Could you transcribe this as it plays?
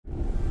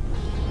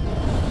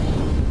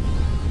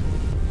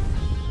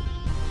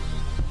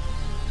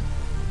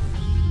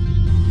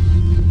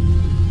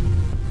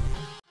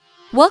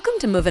Welcome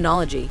to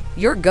Movinology,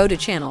 your go-to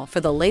channel for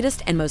the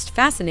latest and most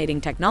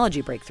fascinating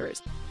technology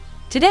breakthroughs.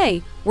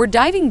 Today, we're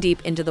diving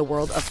deep into the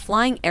world of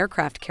flying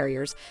aircraft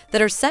carriers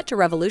that are set to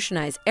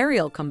revolutionize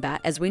aerial combat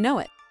as we know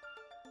it.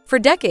 For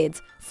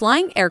decades,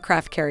 flying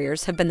aircraft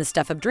carriers have been the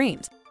stuff of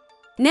dreams.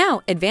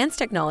 Now, advanced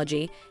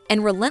technology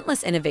and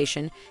relentless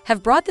innovation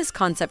have brought this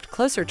concept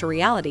closer to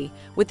reality,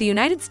 with the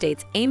United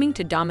States aiming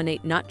to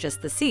dominate not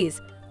just the seas,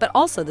 but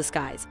also the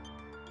skies.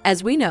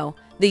 As we know,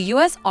 the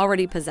U.S.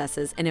 already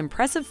possesses an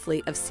impressive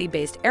fleet of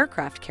sea-based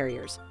aircraft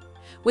carriers,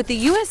 with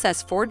the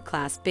USS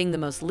Ford-class being the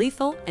most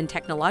lethal and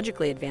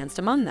technologically advanced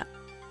among them.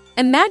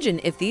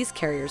 Imagine if these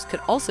carriers could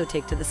also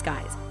take to the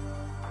skies.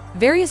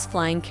 Various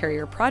flying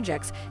carrier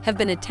projects have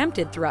been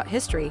attempted throughout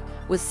history,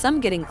 with some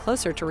getting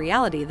closer to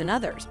reality than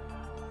others.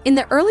 In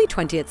the early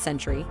 20th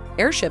century,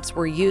 airships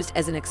were used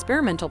as an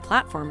experimental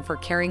platform for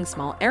carrying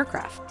small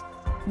aircraft.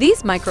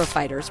 These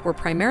microfighters were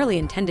primarily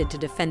intended to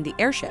defend the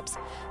airships,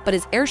 but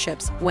as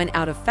airships went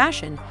out of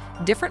fashion,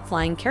 different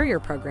flying carrier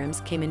programs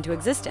came into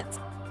existence.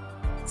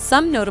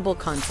 Some notable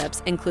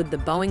concepts include the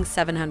Boeing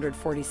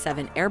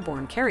 747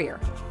 airborne carrier,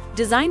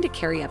 designed to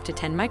carry up to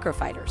 10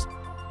 microfighters.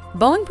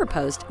 Boeing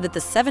proposed that the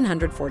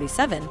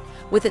 747,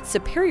 with its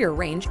superior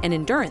range and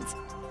endurance,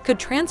 could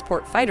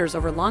transport fighters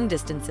over long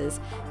distances,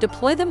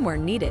 deploy them where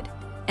needed,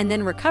 and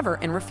then recover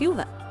and refuel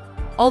them.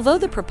 Although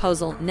the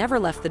proposal never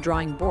left the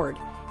drawing board,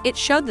 it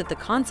showed that the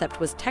concept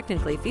was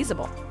technically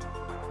feasible.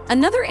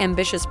 Another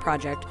ambitious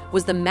project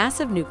was the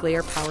massive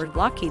nuclear-powered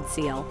Lockheed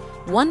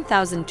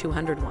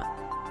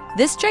CL-130.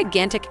 This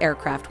gigantic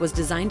aircraft was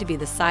designed to be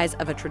the size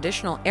of a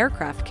traditional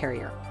aircraft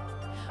carrier,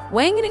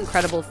 weighing an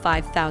incredible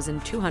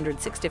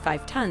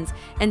 5,265 tons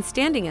and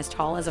standing as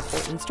tall as a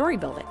 14-story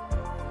building.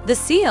 The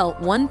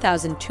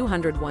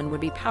CL-130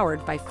 would be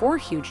powered by 4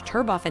 huge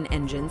turbofan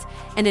engines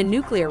and a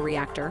nuclear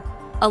reactor,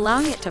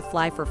 allowing it to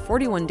fly for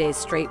 41 days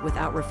straight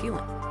without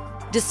refueling.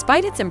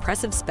 Despite its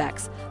impressive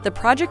specs, the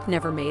project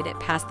never made it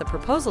past the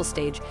proposal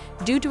stage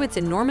due to its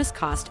enormous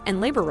cost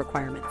and labor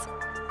requirements.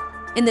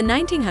 In the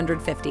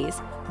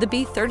 1950s, the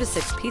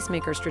B-36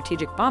 Peacemaker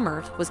strategic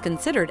bomber was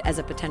considered as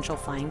a potential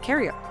flying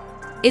carrier.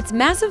 Its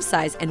massive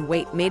size and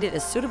weight made it a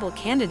suitable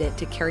candidate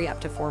to carry up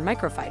to 4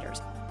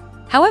 microfighters.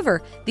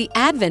 However, the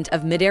advent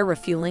of mid-air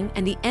refueling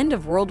and the end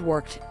of World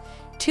War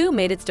II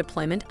made its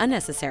deployment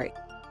unnecessary.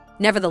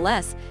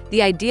 Nevertheless,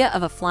 the idea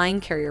of a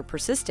flying carrier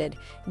persisted,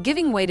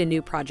 giving way to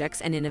new projects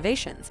and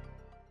innovations.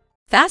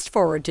 Fast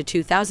forward to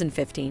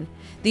 2015,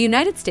 the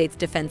United States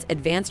Defense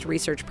Advanced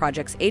Research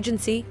Projects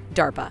Agency,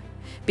 DARPA,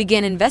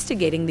 began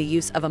investigating the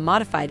use of a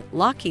modified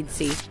Lockheed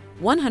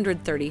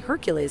C-130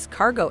 Hercules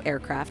cargo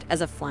aircraft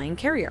as a flying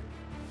carrier.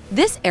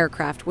 This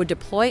aircraft would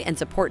deploy and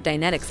support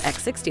Dynetics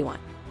X-61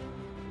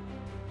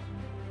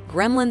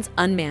 Gremlin's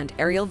unmanned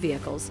aerial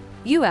vehicles,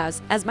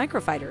 UAVs, as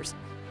microfighters.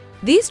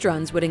 These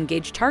drones would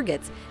engage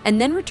targets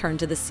and then return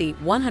to the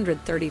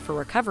C-130 for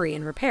recovery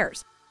and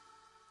repairs.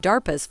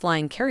 DARPA's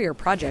flying carrier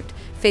project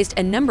faced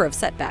a number of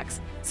setbacks,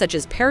 such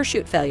as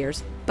parachute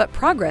failures, but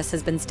progress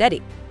has been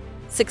steady.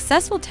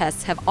 Successful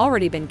tests have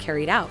already been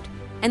carried out,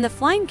 and the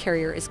flying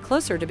carrier is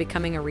closer to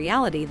becoming a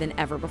reality than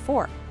ever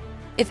before.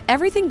 If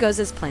everything goes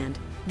as planned,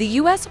 the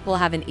U.S. will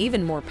have an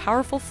even more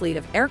powerful fleet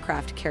of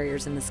aircraft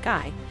carriers in the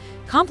sky,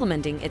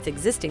 complementing its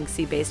existing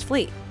sea-based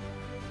fleet.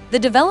 The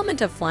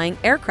development of flying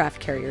aircraft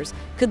carriers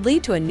could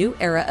lead to a new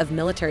era of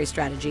military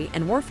strategy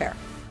and warfare.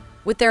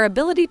 With their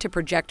ability to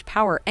project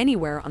power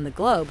anywhere on the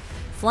globe,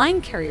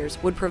 flying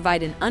carriers would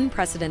provide an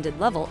unprecedented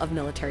level of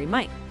military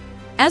might.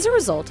 As a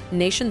result,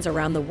 nations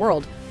around the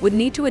world would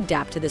need to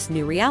adapt to this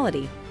new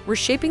reality,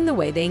 reshaping the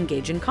way they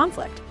engage in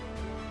conflict.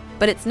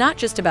 But it's not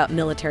just about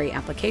military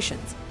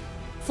applications.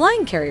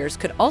 Flying carriers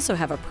could also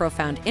have a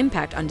profound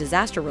impact on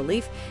disaster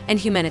relief and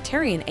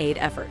humanitarian aid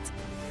efforts.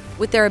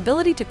 With their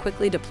ability to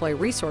quickly deploy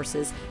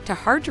resources to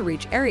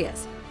hard-to-reach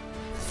areas,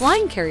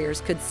 flying carriers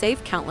could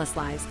save countless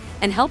lives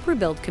and help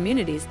rebuild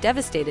communities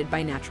devastated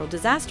by natural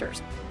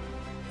disasters.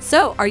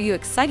 So, are you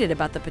excited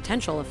about the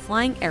potential of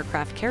flying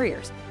aircraft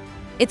carriers?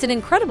 It's an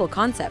incredible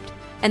concept,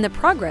 and the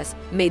progress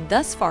made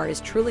thus far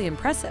is truly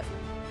impressive.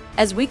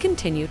 As we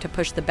continue to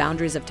push the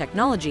boundaries of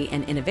technology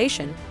and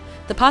innovation,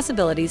 the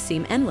possibilities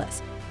seem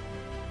endless.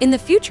 In the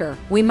future,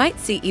 we might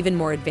see even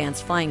more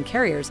advanced flying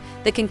carriers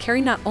that can carry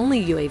not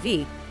only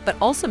UAV, but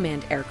also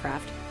manned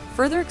aircraft,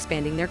 further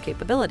expanding their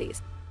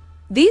capabilities.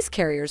 These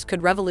carriers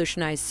could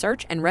revolutionize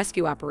search and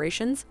rescue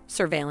operations,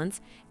 surveillance,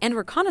 and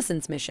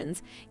reconnaissance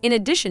missions, in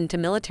addition to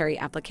military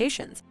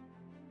applications.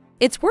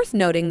 It's worth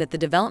noting that the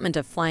development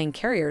of flying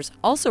carriers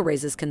also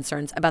raises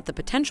concerns about the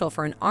potential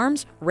for an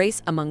arms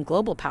race among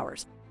global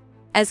powers.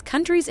 As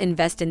countries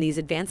invest in these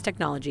advanced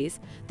technologies,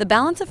 the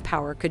balance of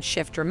power could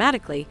shift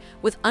dramatically,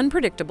 with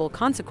unpredictable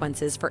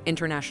consequences for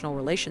international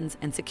relations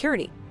and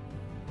security.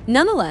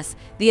 Nonetheless,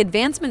 the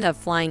advancement of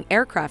flying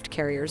aircraft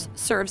carriers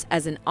serves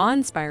as an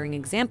awe-inspiring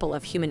example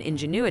of human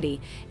ingenuity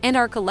and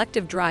our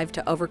collective drive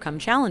to overcome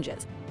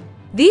challenges.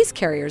 These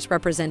carriers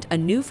represent a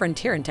new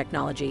frontier in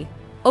technology,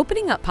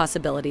 opening up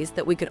possibilities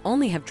that we could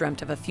only have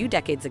dreamt of a few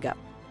decades ago.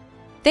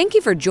 Thank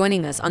you for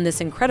joining us on this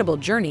incredible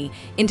journey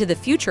into the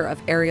future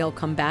of aerial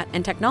combat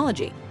and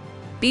technology.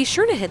 Be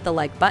sure to hit the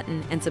like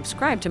button and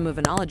subscribe to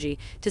Movinology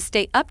to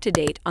stay up to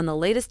date on the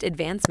latest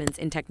advancements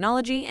in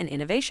technology and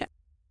innovation.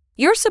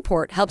 Your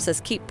support helps us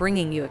keep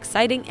bringing you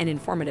exciting and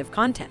informative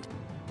content.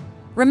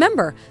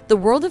 Remember, the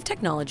world of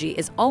technology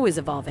is always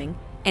evolving,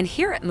 and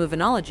here at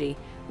Movinology,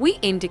 we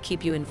aim to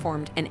keep you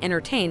informed and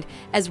entertained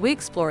as we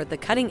explore the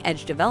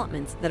cutting-edge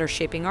developments that are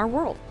shaping our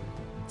world.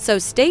 So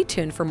stay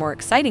tuned for more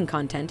exciting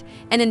content,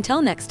 and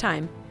until next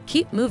time,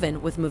 keep moving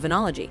with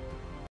Movinology.